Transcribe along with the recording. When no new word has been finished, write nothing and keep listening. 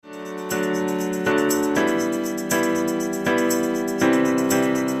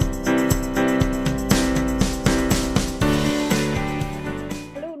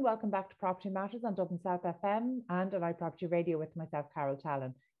Property Matters on Dublin South FM and on iProperty Radio with myself, Carol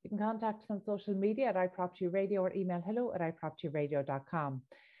Talon. You can contact us on social media at iProperty Radio or email hello@ipropertyradio.com.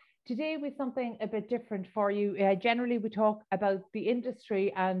 Today we have something a bit different for you. Generally, we talk about the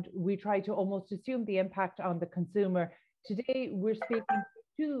industry and we try to almost assume the impact on the consumer. Today, we're speaking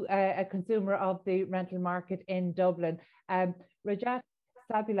to a consumer of the rental market in Dublin. Rajat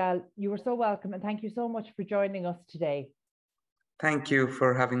Sabulal, you are so welcome and thank you so much for joining us today. Thank you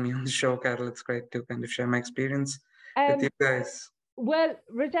for having me on the show, Carol. It's great to kind of share my experience with you guys. Well,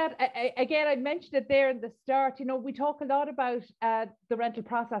 Rajat, again, I mentioned it there in the start. You know, we talk a lot about the rental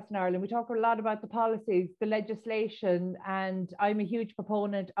process in Ireland. We talk a lot about the policies, the legislation, and I'm a huge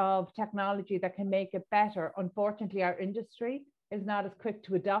proponent of technology that can make it better. Unfortunately, our industry is not as quick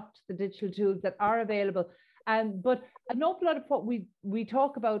to adopt the digital tools that are available. But an awful lot of what we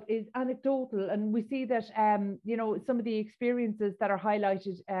talk about is anecdotal, and we see that you know, some of the experiences that are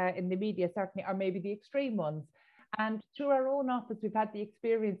highlighted in the media certainly are maybe the extreme ones. And through our own office, we've had the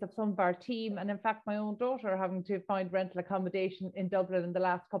experience of some of our team, and in fact, my own daughter having to find rental accommodation in Dublin in the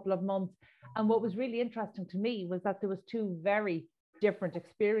last couple of months. And what was really interesting to me was that there was two very different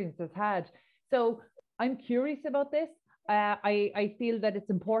experiences had. So I'm curious about this. I feel that it's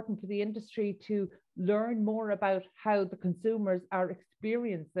important for the industry to learn more about how the consumers are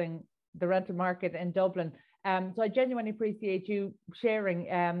experiencing the rental market in Dublin. So I genuinely appreciate you sharing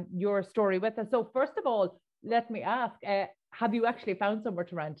your story with us. So first of all, let me ask, have you actually found somewhere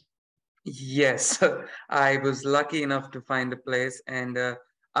to rent? Yes, I was lucky enough to find a place, and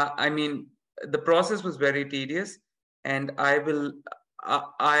I mean, the process was very tedious, and I will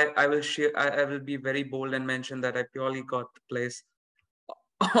share. I will be very bold and mention that I purely got the place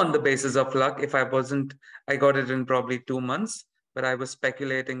on the basis of luck. If I wasn't, I got it in probably 2 months, but I was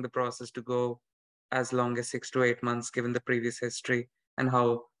speculating the process to go as long as 6 to 8 months, given the previous history and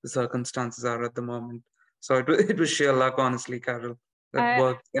how the circumstances are at the moment. So it was sheer luck, honestly, Carol, that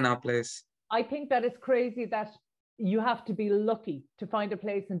worked in our place. I think that it's crazy that you have to be lucky to find a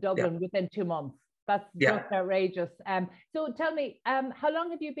place in Dublin within 2 months. That's just outrageous. So tell me, how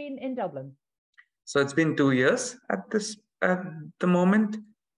long have you been in Dublin? So it's been 2 years at the moment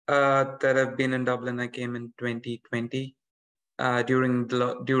that I've been in Dublin. I came in 2020 during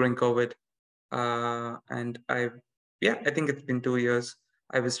COVID, and I think it's been 2 years.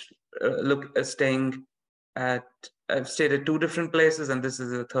 I was staying I've stayed at 2 different places, and this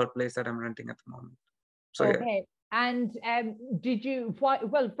is the 3rd place that I'm renting at the moment. So okay. And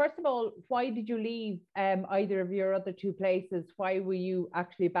first of all, why did you leave either of your other 2 places? Why were you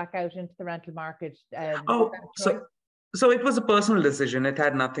actually back out into the rental market? So it was a personal decision. It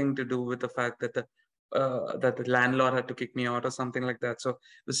had nothing to do with the fact that the landlord had to kick me out or something like that. So I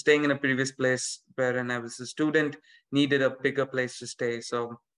was staying in a previous place wherein I was a student, needed a bigger place to stay.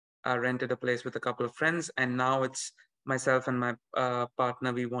 So I rented a place with a couple of friends, and now it's myself and my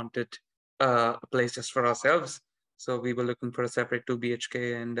partner. We wanted a place just for ourselves. So we were looking for a separate 2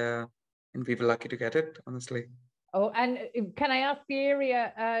 BHK, and we were lucky to get it, honestly. Oh, and can I ask the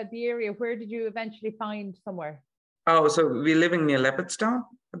area, where did you eventually find somewhere? Oh, so we're living near Leopardstown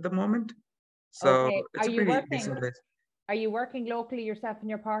at the moment. So it's a pretty decent place. Are you working locally yourself and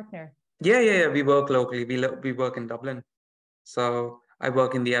your partner? Yeah. We work locally. We work in Dublin. So I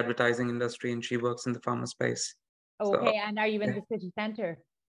work in the advertising industry, and she works in the pharma space. Okay, and are you in the city centre?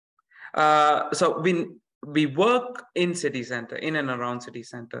 So we work in city centre, in and around city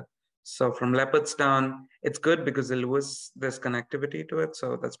centre. So from Leopardstown, it's good because the Lewis, there's connectivity to it,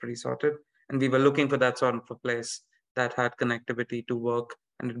 so that's pretty sorted. And we were looking for that sort of a place that had connectivity to work,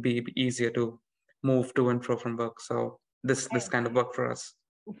 and it'd be easier to move to and fro from work. So this kind of work for us.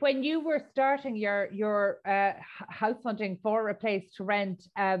 When you were starting your house hunting for a place to rent,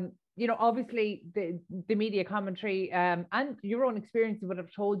 you know, obviously the media commentary and your own experience would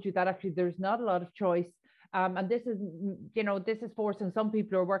have told you that actually there's not a lot of choice. And this is, you know, this is forcing some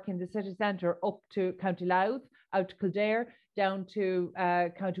people who are working in the city centre up to County Louth, out to Kildare, down to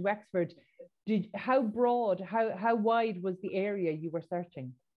County Wexford. How broad, how wide was the area you were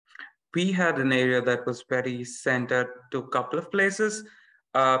searching? We had an area that was very centered to a couple of places.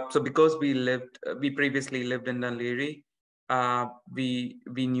 So because we previously lived in Dun Laoghaire,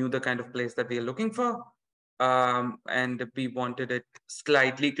 we knew the kind of place that we are looking for. And we wanted it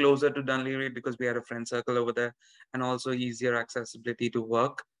slightly closer to Dun Laoghaire because we had a friend circle over there, and also easier accessibility to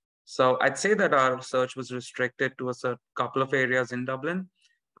work. So I'd say that our search was restricted to a couple of areas in Dublin,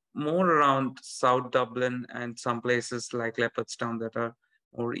 more around South Dublin and some places like Leopardstown that are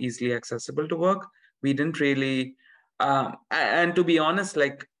more easily accessible to work. We didn't really, and to be honest,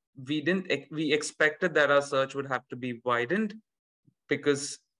 like we expected that our search would have to be widened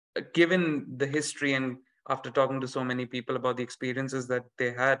because given the history and after talking to so many people about the experiences that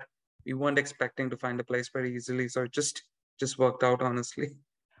they had, we weren't expecting to find a place very easily. So it just worked out, honestly.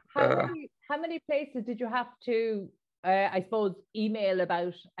 How many places did you have to, I suppose, email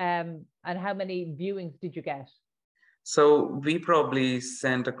about, and how many viewings did you get? So we probably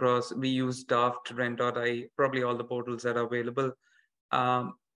sent across, we used Daft, Rent.I, probably all the portals that are available.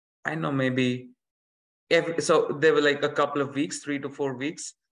 I know maybe so there were like a couple of weeks, 3 to 4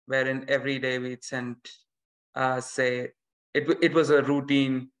 weeks, wherein every day we'd send, say, it was a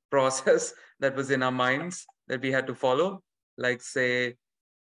routine process that was in our minds that we had to follow, like say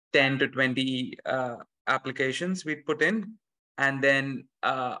 10 to 20 applications we'd put in, and then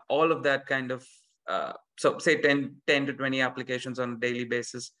all of that kind of so say 10 to 20 applications on a daily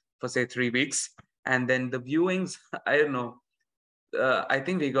basis for say 3 weeks, and then the viewings, I don't know, I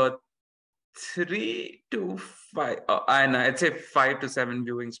think we got 3 to 5, I know, I'd say 5 to 7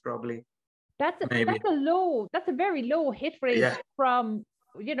 viewings probably, maybe. That's a very low hit rate Yeah, from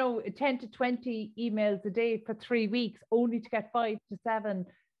 10 to 20 emails a day for 3 weeks, only to get 5 to 7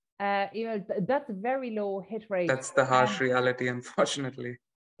 emails. That's a very low hit rate. that's the harsh reality, unfortunately.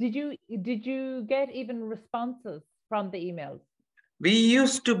 Did you get even responses from the emails? We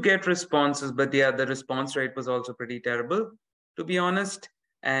used to get responses, but yeah, the response rate was also pretty terrible, to be honest.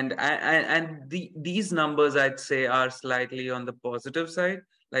 And these numbers, I'd say, are slightly on the positive side.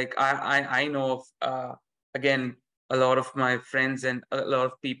 Like I know of again, a lot of my friends and a lot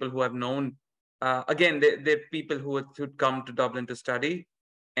of people who I've known. Again, they're people who'd come to Dublin to study,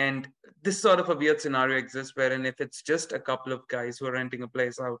 and this sort of a weird scenario exists wherein if it's just a couple of guys who are renting a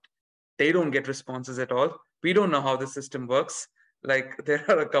place out, they don't get responses at all. We don't know how the system works. Like there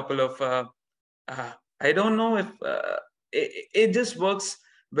are a couple of I don't know if it just works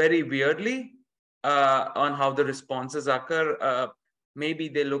very weirdly on how the responses occur. Maybe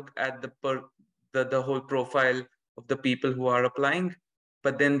they look at the whole profile of the people who are applying,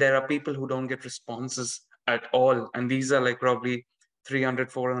 but then there are people who don't get responses at all, and these are like probably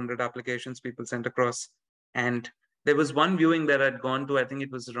 300 400 applications people sent across. And there was one viewing that I'd gone to, I think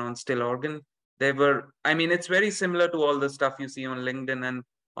it was around Still Organ. They were, I mean, it's very similar to all the stuff you see on LinkedIn and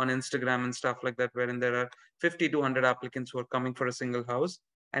on Instagram and stuff like that, wherein there are 50 to 100 applicants who are coming for a single house.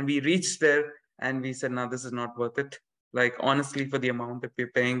 And we reached there and we said, no, this is not worth it. Like, honestly, for the amount that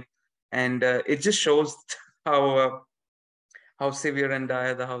we're paying. And it just shows how severe and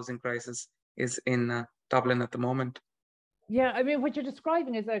dire the housing crisis is in Dublin at the moment. Yeah, I mean, what you're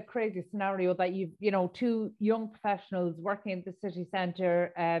describing is a crazy scenario that two young professionals working in the city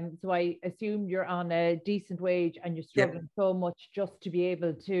centre. So I assume you're on a decent wage and you're struggling so much just to be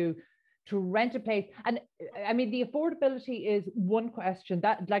able to rent a place. And I mean, the affordability is one question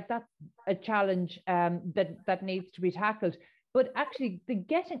that's a challenge that needs to be tackled. But actually, the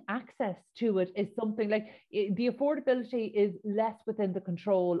getting access to it is something like the affordability is less within the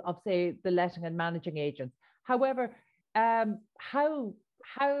control of, say, the letting and managing agents. However, how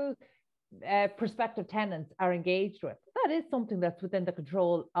prospective tenants are engaged with, that is something that's within the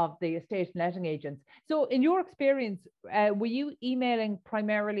control of the estate and letting agents. So in your experience, were you emailing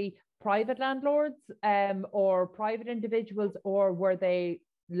primarily private landlords or private individuals, or were they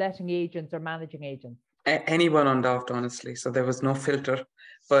letting agents or managing agents? Anyone on Daft, honestly. So there was no filter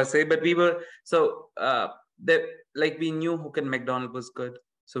per se, but we were that, like, we knew Hook and McDonald was good,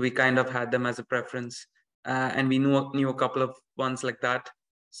 so we kind of had them as a preference. And we knew a couple of ones like that.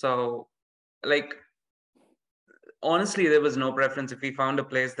 So, like, honestly, there was no preference. If we found a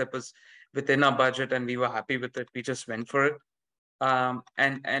place that was within our budget and we were happy with it, we just went for it.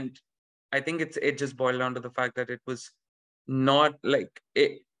 And I think it just boiled down to the fact that it was not like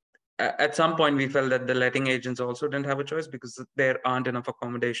it. At some point, we felt that the letting agents also didn't have a choice because there aren't enough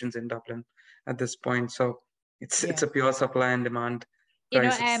accommodations in Dublin at this point. So it's a pure supply and demand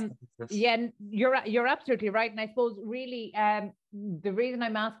crisis. Yeah, you're absolutely right. And I suppose really the reason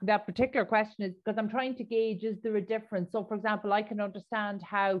I'm asking that particular question is because I'm trying to gauge, is there a difference? So for example, I can understand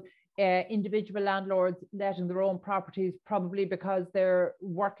how individual landlords letting their own properties, probably because they're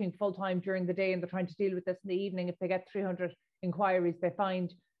working full-time during the day and they're trying to deal with this in the evening. If they get 300 inquiries, they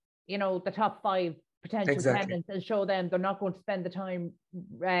find the top 5 potential tenants and show them they're not going to spend the time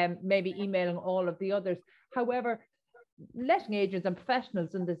maybe emailing all of the others. However, letting agents and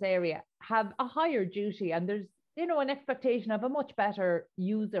professionals in this area have a higher duty, and there's an expectation of a much better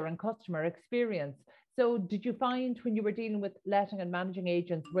user and customer experience. So did you find when you were dealing with letting and managing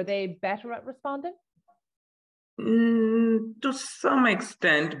agents, were they better at responding? To some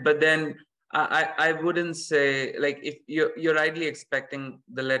extent, but then I wouldn't say, like, if you're ideally expecting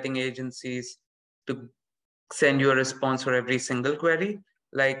the letting agencies to send you a response for every single query,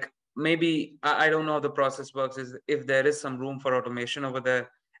 Like maybe I don't know how the process works, is if there is some room for automation over there.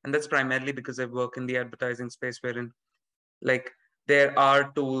 And that's primarily because I work in the advertising space, wherein like there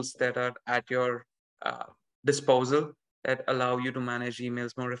are tools that are at your uh, disposal that allow you to manage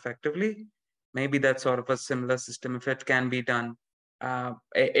emails more effectively. Maybe that's sort of a similar system if it can be done.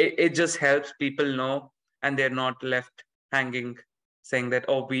 It just helps people know, and they're not left hanging saying that,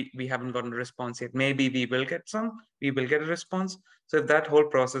 oh, we haven't gotten a response yet. Maybe we will get a response. So if that whole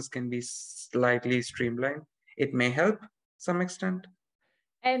process can be slightly streamlined, it may help some extent.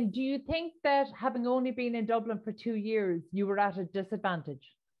 And do you think that having only been in Dublin for 2 years, you were at a disadvantage?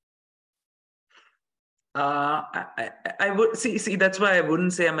 I would see that's why I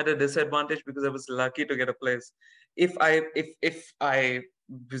wouldn't say I'm at a disadvantage, because I was lucky to get a place. If I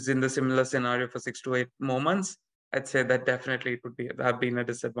was in the similar scenario for 6 to 8 more months, I'd say that definitely it would be have been a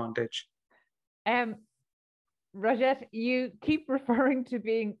disadvantage. Um, Rajat, you keep referring to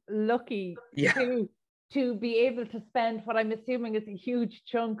being lucky Yeah. to be able to spend what I'm assuming is a huge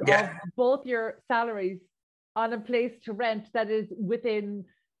chunk Yeah. of both your salaries on a place to rent that is within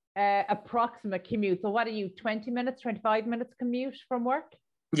approximate commute. So what are you, 20 minutes, 25 minutes commute from work?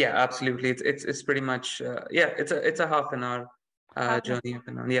 Yeah, absolutely. It's pretty much yeah. It's a half an hour journey up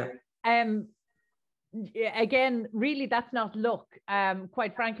and down. Yeah. Um, again, really, that's not luck.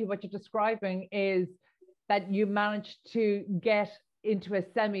 Quite frankly, what you're describing is that you managed to get into a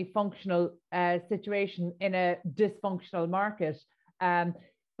semi-functional situation in a dysfunctional market.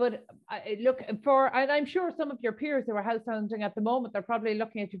 But look, and I'm sure some of your peers who are house hunting at the moment, they're probably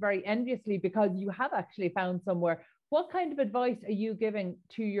looking at you very enviously because you have actually found somewhere. What kind of advice are you giving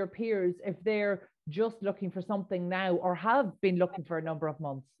to your peers if they're just looking for something now or have been looking for a number of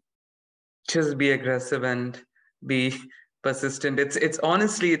months? Just be aggressive and be persistent. It's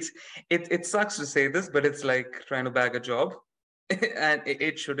honestly it sucks to say this, but it's like trying to bag a job. And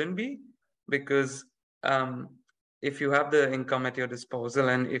it shouldn't be, because um if you have the income at your disposal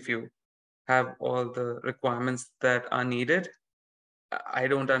and if you have all the requirements that are needed, I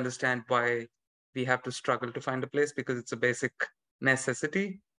don't understand why we have to struggle to find a place, because it's a basic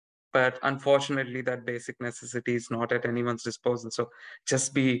necessity. But unfortunately, that basic necessity is not at anyone's disposal. So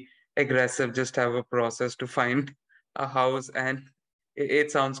just be aggressive, just have a process to find a house. And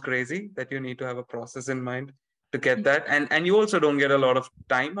it sounds crazy that you need to have a process in mind to get that. And you also don't get a lot of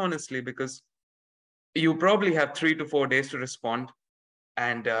time, honestly, because you probably have 3 to 4 days to respond.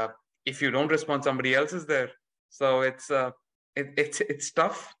 And if you don't respond, somebody else is there. So it's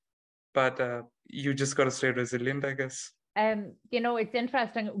tough, but you just got to stay resilient, I guess. It's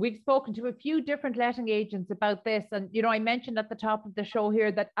interesting. We've spoken to a few different letting agents about this. And, I mentioned at the top of the show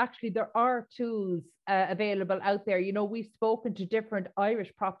here that actually there are tools available out there. We've spoken to different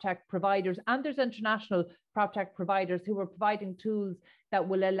Irish PropTech providers, and there's international PropTech providers who are providing tools that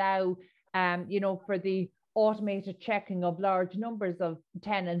will allow, for the automated checking of large numbers of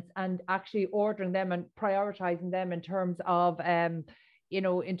tenants and actually ordering them and prioritizing them in terms of,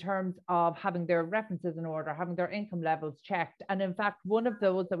 in terms of having their references in order, having their income levels checked. And in fact, one of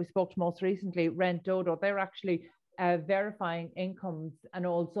those that we spoke to most recently, Rent Dodo, they're actually verifying incomes, and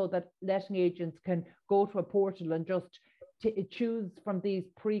also that letting agents can go to a portal and just choose from these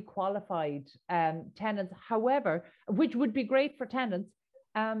pre-qualified tenants. However, which would be great for tenants,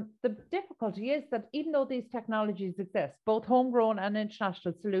 the difficulty is that even though these technologies exist, both homegrown and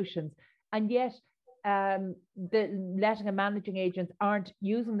international solutions, and yet the letting and managing agents aren't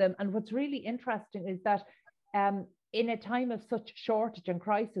using them. And what's really interesting is that in a time of such shortage and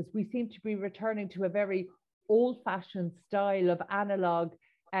crisis, we seem to be returning to a very old-fashioned style of analog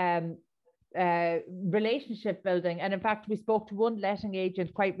relationship building. And in fact, we spoke to one letting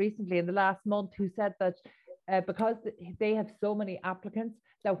agent quite recently in the last month who said that because they have so many applicants,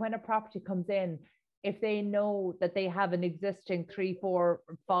 that when a property comes in, if they know that they have an existing 3, 4,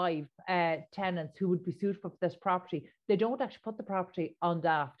 5 tenants who would be suitable for this property, they don't actually put the property on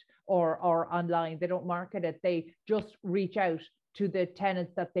Daft or online. They don't market it. They just reach out to the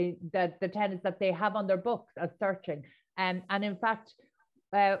tenants that they have on their books as searching. And in fact,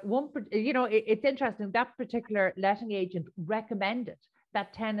 it's interesting, that particular letting agent recommended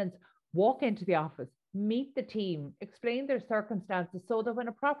that tenants walk into the office, meet the team, explain their circumstances, so that when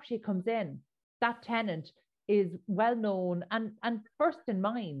a property comes in, that tenant is well known and first in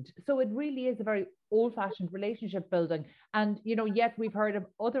mind. So it really is a very old-fashioned relationship building. And yet we've heard of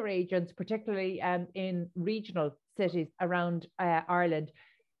other agents, particularly in regional cities around Ireland,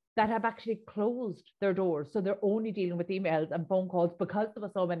 that have actually closed their doors. So they're only dealing with emails and phone calls because there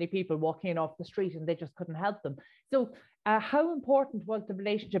were so many people walking in off the street and they just couldn't help them. So how important was the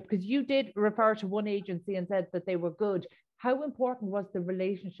relationship? Because you did refer to one agency and said that they were good. How important was the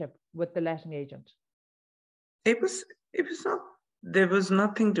relationship with the letting agent? It was not, there was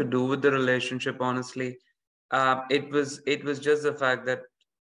nothing to do with the relationship, honestly. It was just the fact that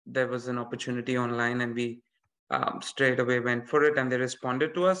there was an opportunity online, and we straight away went for it, and they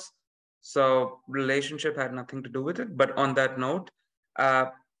responded to us. So relationship had nothing to do with it. But on that note, uh,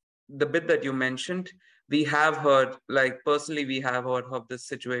 the bit that you mentioned, we have heard, like personally, we have heard of this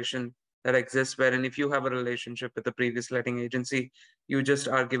situation that exists, wherein if you have a relationship with the previous letting agency, you just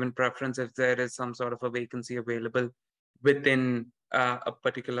are given preference if there is some sort of a vacancy available within a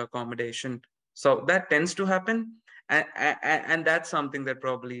particular accommodation. So that tends to happen, and that's something that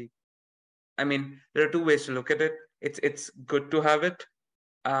probably, I mean, there are two ways to look at it. It's good to have it,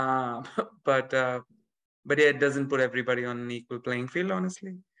 uh, but uh, but yeah, it doesn't put everybody on an equal playing field,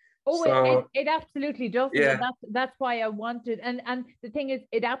 honestly. Oh, So it absolutely doesn't, and yeah, that's why I wanted. And the thing is,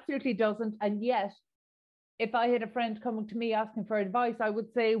 it absolutely doesn't. And yet, if I had a friend coming to me asking for advice, I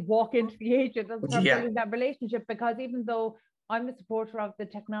would say walk into the agent and start yeah, building that relationship. Because even though I'm a supporter of the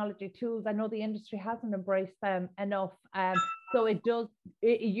technology tools, I know the industry hasn't embraced them enough. So it does.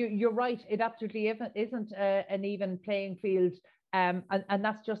 You're right. It absolutely isn't an even playing field. And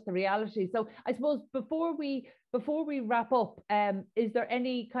that's just the reality. So I suppose before we wrap up, is there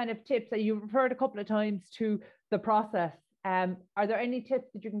any kind of tips that you've referred a couple of times to the process? Are there any tips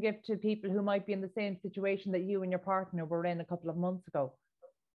that you can give to people who might be in the same situation that you and your partner were in a couple of months ago?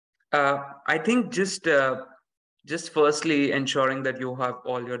 I think just firstly ensuring that you have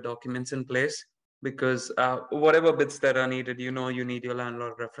all your documents in place, because whatever bits that are needed, you need your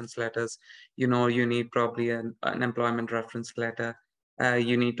landlord reference letters, you need probably an employment reference letter,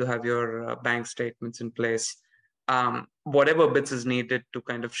 you need to have your bank statements in place, whatever bits is needed to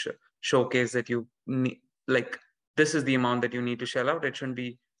kind of showcase that you need, like, this is the amount that you need to shell out. It shouldn't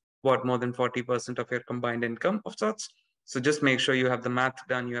be what, more than 40% of your combined income of sorts. So just make sure you have the math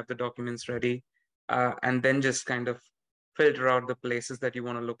done, you have the documents ready, and then just kind of filter out the places that you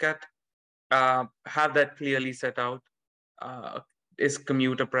want to look at. Have that clearly set out. Is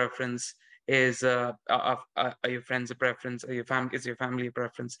commute a preference? Are your friends a preference? Is your family a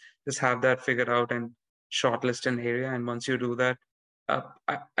preference? Just have that figured out and shortlist an area. And once you do that,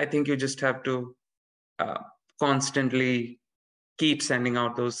 I think you just have to uh, constantly keep sending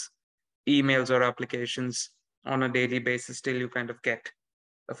out those emails or applications on a daily basis till you kind of get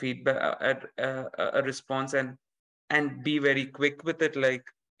a feedback, a response, and be very quick with it. Like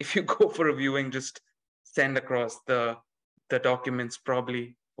if you go for a viewing, just send across the documents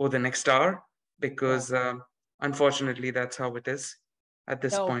probably over the next hour, Yeah. because unfortunately that's how it is at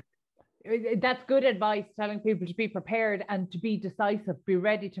this No, point. that's good advice, telling people to be prepared and to be decisive, be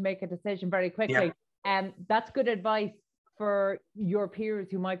ready to make a decision very Yeah. quickly. And that's good advice for your peers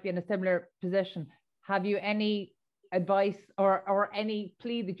who might be in a similar position. Have you any advice or any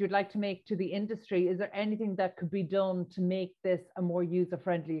plea that you'd like to make to the industry? Is there anything that could be done to make this a more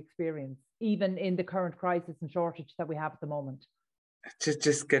user-friendly experience, even in the current crisis and shortage that we have at the moment?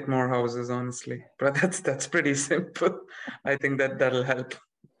 Just get more houses, honestly. But that's pretty simple. I think that'll help,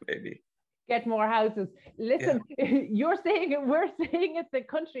 maybe. Get more houses. Yeah. Listen, you're saying it, we're saying it, the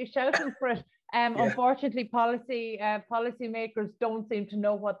country shouting for it. Yeah. Unfortunately, policymakers don't seem to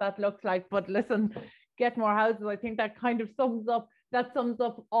know what that looks like. But listen, get more houses. I think that kind of sums up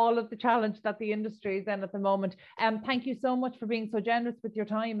all of the challenge that the industry is in at the moment. Thank you so much for being so generous with your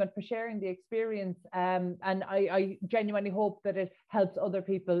time and for sharing the experience. And I genuinely hope that it helps other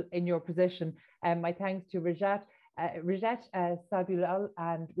people in your position. My thanks to Rajat Sabulal,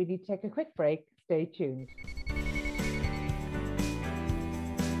 and we need to take a quick break. Stay tuned.